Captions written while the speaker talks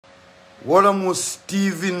wala mu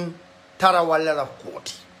Stephen Trawally la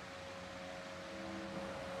kooti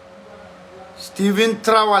Stephen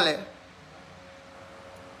Trawally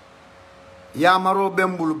yamaro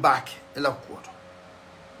bembul baake la koto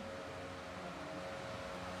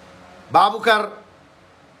Bubacarr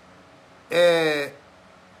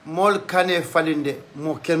mol kane falinde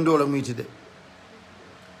mo kendo la muitide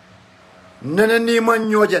nene ni man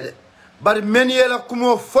ñoja de bar men yela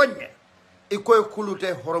kumo fogne e koy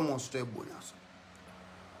kulute hormons to buñas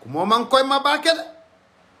kumo man koy ma baake de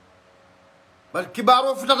bar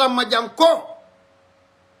kibaro futata ma janko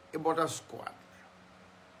e bota squad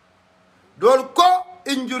dol ko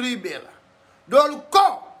injury bela dol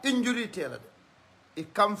ko injury tela de e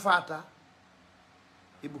kam fata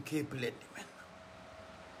e bu ke plendi men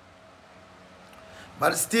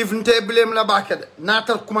bar Stephen te blem la baake de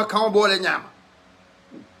natal kuma kan boole ñama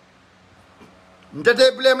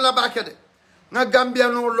ndete blem la baake de nga Gambia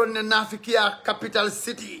no lonne nafikia capital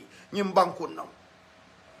city ñim banku nam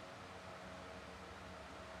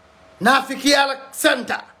nafikia la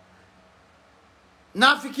center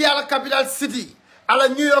nafikia la capital city ala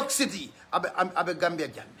New York City abe Gambia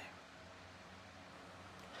janne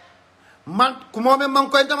man kumome man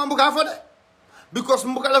ko entama mbuka fo de because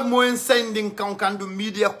mbuka la moyen sending kan du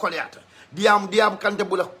media koleata diam kante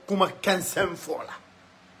bula kuma 15 fola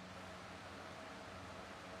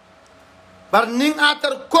bar ning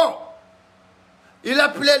atar ko ila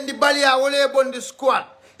plendi balia wole bondi squad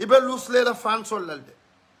ibe loosle la fan sollalde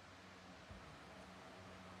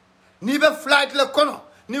ni be flight le kono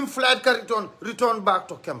nim flight ka return back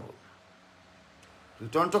to Cameroon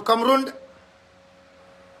return to Cameroon de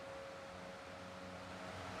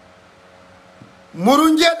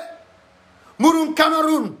murun jede murun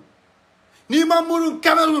Cameroon ni ma murun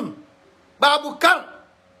Cameroon Bubacarr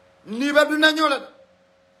ni be duna ñola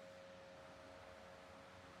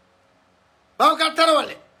Bubacarr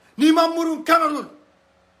Trawally ni ma murun Cameroon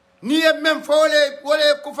ni e même fole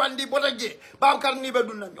wole ko fandi botaje Bubacarr ni be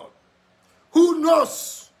duna ñol who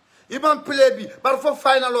knows iman play bi bar fo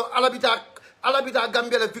final o alabita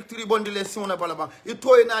Gambia la victory bondi le sona balaba e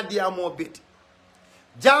toyna diamo beti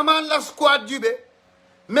jaman la squad jube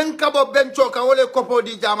men kabo bencho ka wole kopo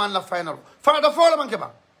di jaman la final fa da fo la manke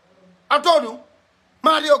ba atonu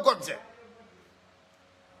Mario Godze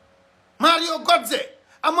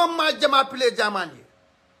amam ma jama play jamani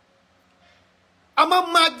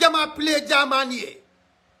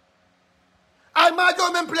ay ma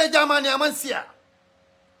jo men play jamani aman sia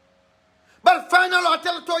bar final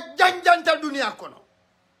hotel to janjanta dunia kono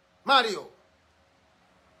Mario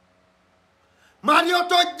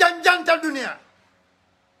to janjanta dunia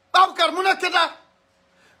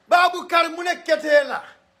Bubacarr munekete la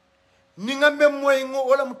ni ngambe moy ngo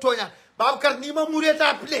wala mutonya Bubacarr ni ma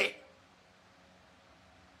mureta play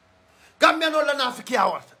Gambia no la nafiki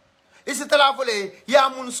awata isi tala fole ya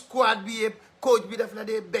mun squad bi coach bi def la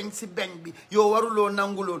de bench si bench bi yo warulo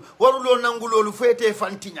nangulol fete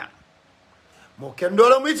fantinya mo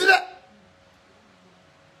kendolo muitide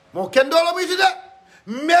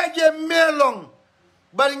meje melong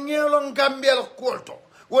bar ngelong Gambia la kolto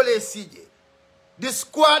wole sije the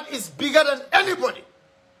squad is bigger than anybody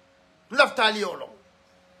laftali yolo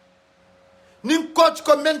nin coach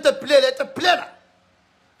comment to play let play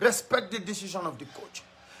respect the decision of the coach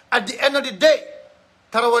at the end of the day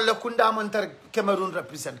Trawally kunda mantar Cameroon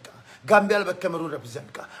represent ka Gambia be Cameroon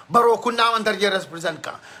represent ka baro kunda mantar je represent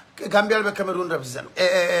ka Gambia be Cameroon represent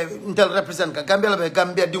intel represent ka Gambia be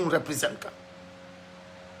Gambia dum represent ka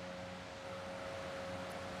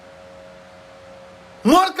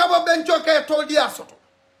Mor kaba bencho ke to dia soto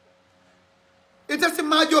it is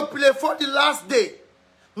majo play for the last day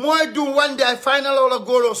moy do one day final or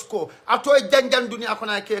goal score ato janjan dunia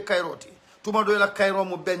kona ke kairoti tuma do la kairo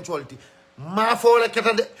mo bencholti ma fo la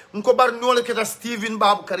keta de nko bar no la keta Stephen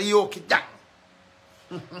Bubacarr yo ki jak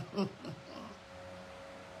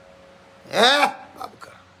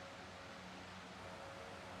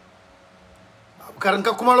Bubacarr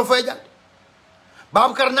nka kuma lo fay jang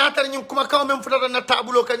Bubacarr natar ñum kuma kaw mem futata na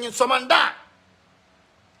tabulo kan ñun somanda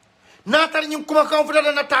natar ñum kuma kaw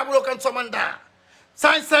futata na tabulo kan somanda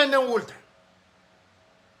sain ne wulta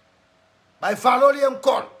bay faloli en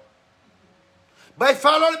kol bay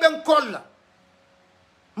faloli ben kol la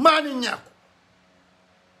mani ñako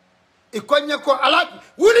e konya ko alat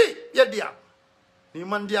wuli yediam ni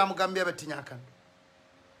man diam Gambia be tiñakan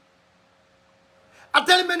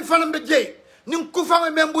atel men fanam be jey nin ku fama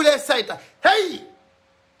men bule sayta hey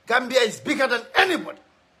Gambia is bigger than anybody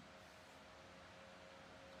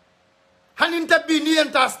hanin tabbi ni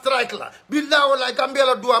enta strike la billahi wala Gambia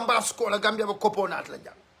la du amba skola Gambia be koponat la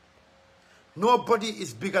jam Nobody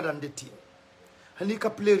is bigger than the team.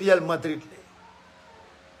 Hanika play Real Madrid.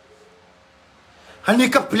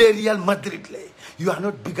 Hanika play Real Madrid. You are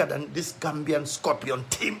not bigger than this Gambian Scorpion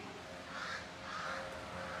team.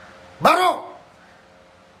 Baro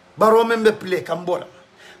membe play Kambola.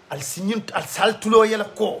 Al signin al saltulo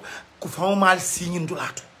yela ko ku fawma al signin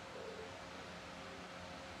dulato.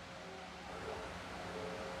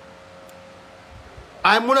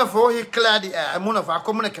 I muna fo he clear the air. I muna fo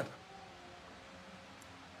communicate.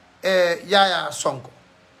 Yaya Sonko.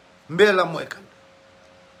 Mbela Moekan.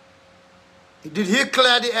 Did he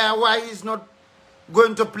clear the air why he's not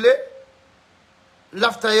going to play?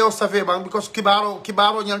 Lafta yo safe bang because Kibaro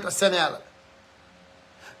nyanta Senegal.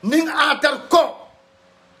 Ning atar ko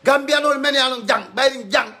Gambianol menialon jang bayring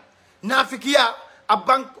jang nafikia a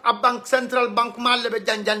bank central bank malebe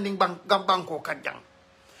janjanding banko kajang.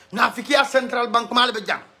 Nafikia central bank malebe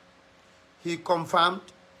jang. He confirmed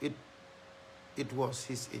it was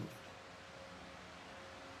his injury.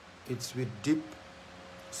 It's with deep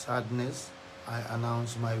sadness I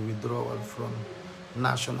announce my withdrawal from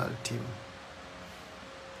national team.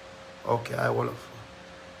 Okay, I will.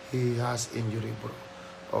 He has injury, bro.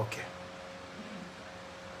 Okay.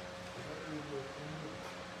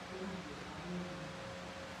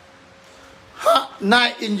 Ha!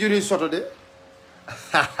 Nine injuries Saturday.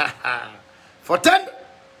 For 10.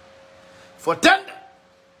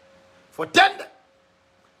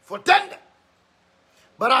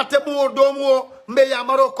 Barate mo domo mbe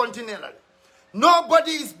yamaro continental.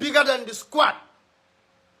 Nobody is bigger than the squad.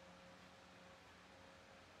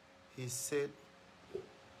 He said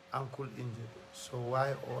ankle injury. So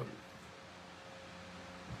why all?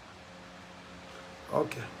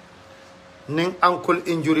 Okay. Ning ankle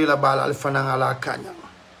injury la bala alfananga la kanya.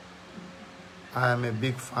 I am a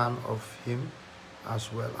big fan of him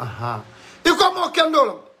as well. Iko mo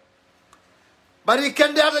kendolo. Bari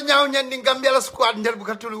kende ada nyaaw nyandi Gambia la squad ndel bu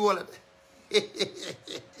katulu wala de.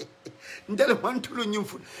 Ndel man tulu ñum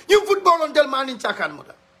football on ndel man ciakan mo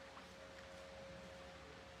da.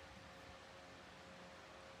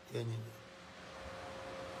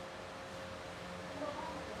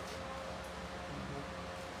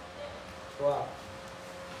 Wow.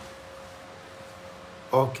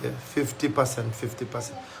 Okay,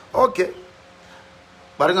 50%. Okay.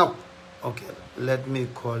 Baringa. Okay, let me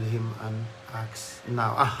call him and ask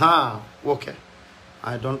now. Okay.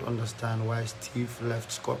 I don't understand why Steve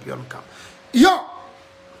left Scorpion Camp. Yo!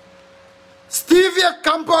 Steve ya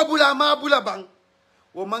campo bula ma bula bang.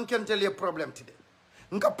 Wo man can tell you a problem today.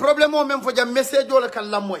 Nka problem o men fo jam message wala kan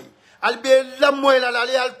lamoy. Albe lamoy la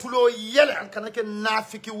ali al tulo yele an kanake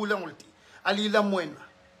nafiki wulangulti. Ali lamoy na.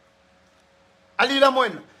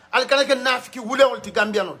 Al kanake nafiki wulangulti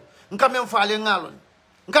Gambianol. Nka men faale ngalon.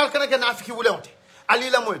 Nka al kanake nafiki wulangulti. Ali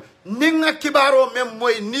lamoy. Ninga kibaro men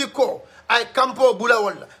moy niko ay campo bula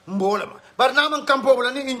wala mbola ma. But now man campo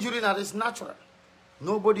bula ni injury na is natural.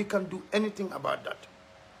 Nobody can do anything about that.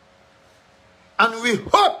 And we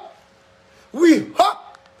hope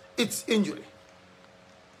it's injury.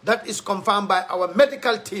 That is confirmed by our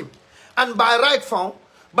medical team. And by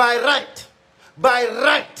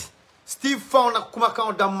right, Steve found a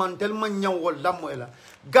kumakao damman telman nyawol damoela.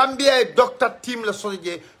 Gambia doctor team la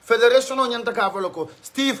soje Federation o nyantaka avoloko.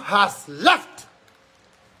 Steve has left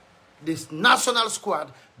this national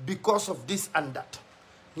squad because of this and that.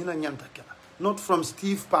 Nina nyantaka. Not from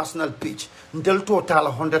Steve's personal pitch. Until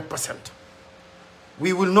total 100%.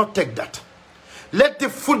 We will not take that. Let the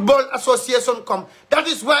Football Association come. That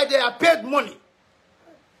is why they are paid money.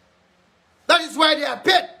 That is why they are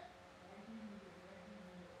paid.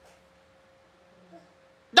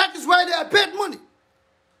 That is why they are paid money.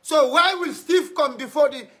 So why will Steve come before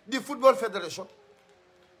the Football Federation?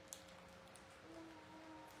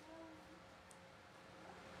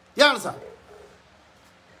 You understand?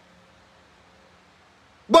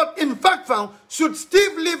 But in fact, should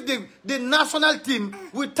Steve leave the national team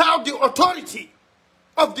without the authority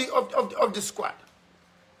of the squad?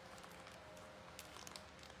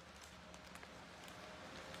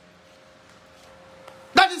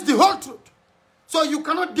 That is the whole truth. So you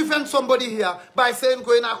cannot defend somebody here by saying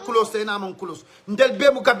go in a close, say I'm close. Ndel be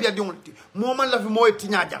mu gabia di ngulti. Moman la fi moy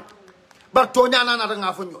tinya jang. But tonya na na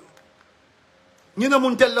nga fo nyoy. Nina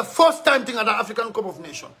mun tell the first time thing at the African Cup of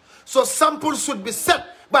Nations. So samples should be set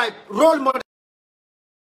by role model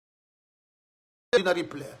ordinary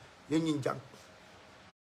player. Yin jang.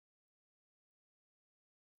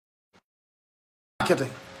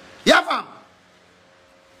 Ya fam.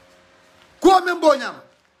 Ko membo nyam.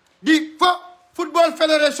 Di Football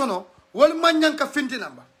Federation wal manyan ka finti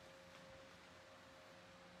namba.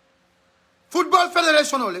 Football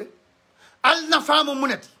Federation ole al na famu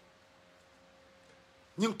muneti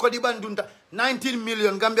ñing ko di bandunta 19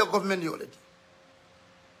 million Gambia government yoledi.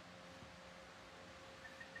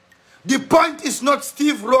 The point is not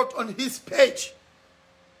Steve wrote on his page.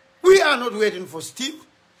 We are not waiting for Steve.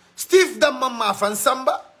 Steve da mama fan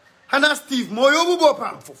samba. Hana Steve moyo bubo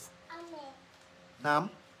pam fuf. Nam.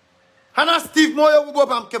 Hana Steve moyo bubo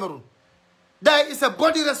pam Cameroon. There is a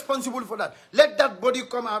body responsible for that. Let that body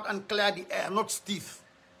come out and clear the air, not Steve.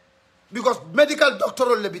 Because medical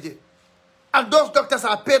doctoral lebide. And those doctors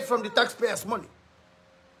are paid from the taxpayers' money.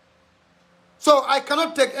 So I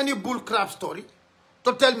cannot take any bull crap story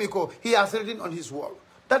to tell me he has written on his wall.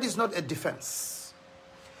 That is not a defense.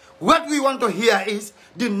 What we want to hear is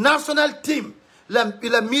the national team,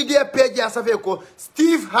 the media page,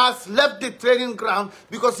 Steve has left the training ground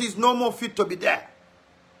because he's no more fit to be there.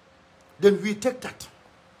 Then we take that.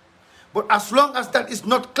 But as long as that is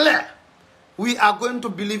not clear, we are going to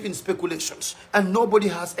believe in speculations. And nobody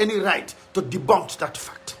has any right to debunk that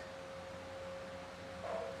fact.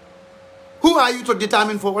 Who are you to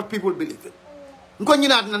determine for what people believe in?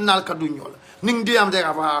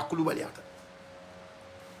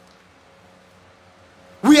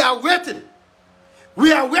 We are waiting.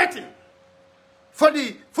 We are waiting for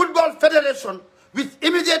the Football Federation with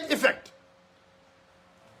immediate effect.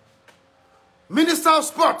 Minister of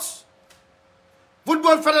Sports,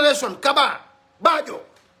 Football Federation, Kaba, Bajo,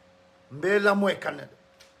 Mbela Mwe Canada,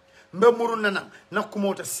 Mbemurunana,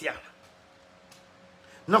 Nakumota Siala.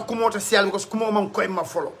 Nakumota Siala because Kumo man koy ma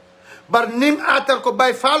follow. But nim atal ko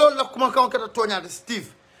by follow la kuma kan kata tonya de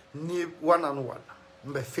Steve ni one on one.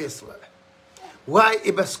 Mbe face wala. Why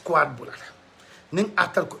ibe squad bulala. Ning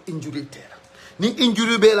atal ko injury tera. Ning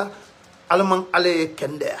injury bela alamang ale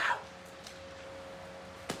kendea.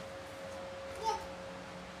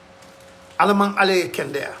 Alamang ale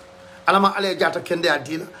kendea. Alamang ale jata kendea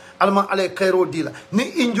dila. Alamang ale Cairo dila. Ni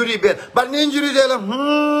injury bela. But ni injury dela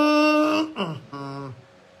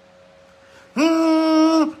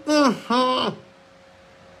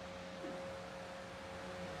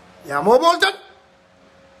Ya mo boltan.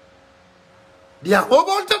 Dia mo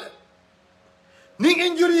boltan. Ning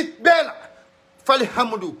injury bela. Fali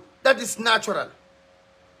Hamudu. That is natural.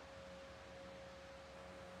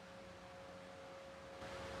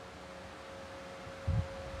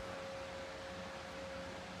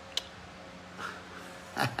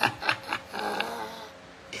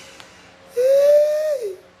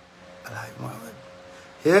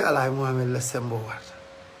 Here Allah Muhammad la sembo wat.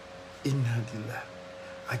 Inna lillahi.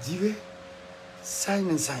 Ajibe sign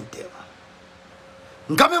tema.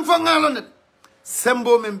 Ngame fo ngalon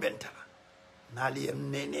sembo men benta. Nali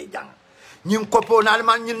em nene jang. Nyim kopo nal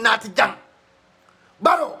man nyin nati jang.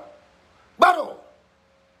 Baro.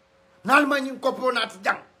 Nal man nyim kopo nati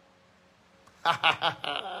jang.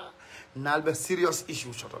 Nal be serious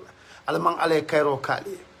issue sotola. Alamang ale Cairo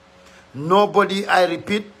kali. Nobody, I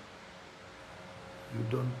repeat, you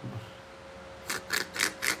don't know.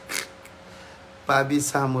 Babi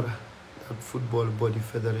Samura, that football body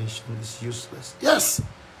federation is useless. Yes,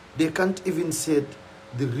 they can't even say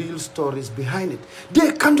the real stories behind it.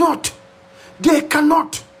 They cannot,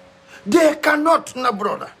 my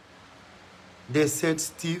brother. They said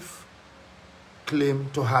Steve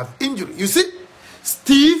claimed to have injury. You see,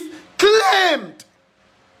 Steve claimed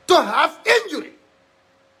to have injury.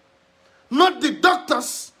 Not the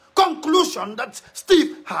doctor's conclusion that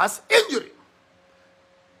Steve has injury.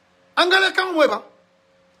 Angale kan weba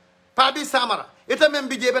Pabi Samara ita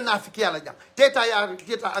membi jebe na fiki ala jang teta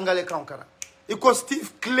angale kan kara because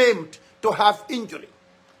Steve claimed to have injury.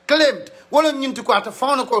 Claimed wala nyinti ko ata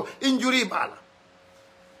found ko injury bala.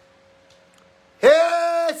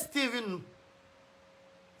 Hey Stephen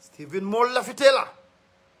molla fitela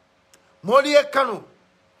moli e kanu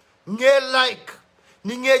nge like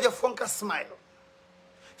ni ngeja fonka smile.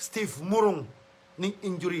 Steve Murung ni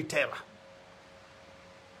injury tela.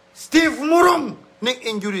 Steve Murung ni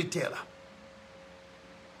injury tela.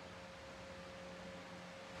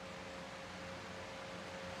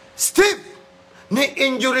 Steve ni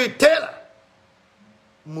injury tela.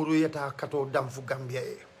 Muru yeta kato damfu Gambia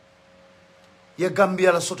ye. Ya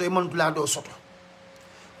Gambia la soto iman blado soto.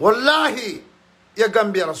 Wallahi ya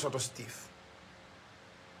Gambia la soto Steve.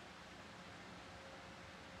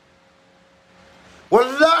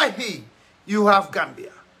 Wallahi, you have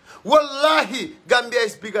Gambia. Wallahi, Gambia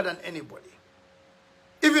is bigger than anybody.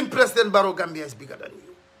 Even President Barrow, Gambia is bigger than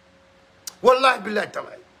you. Wallahi, billahi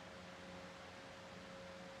talai.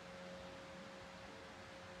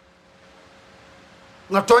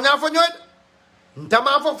 Ngatonya fo nyoy.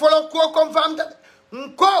 Ntama fo follow ko confirm that.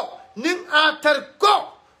 Nko ning atar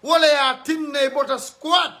ko wala ya tinne bota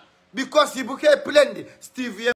squad because he buke plendi Steve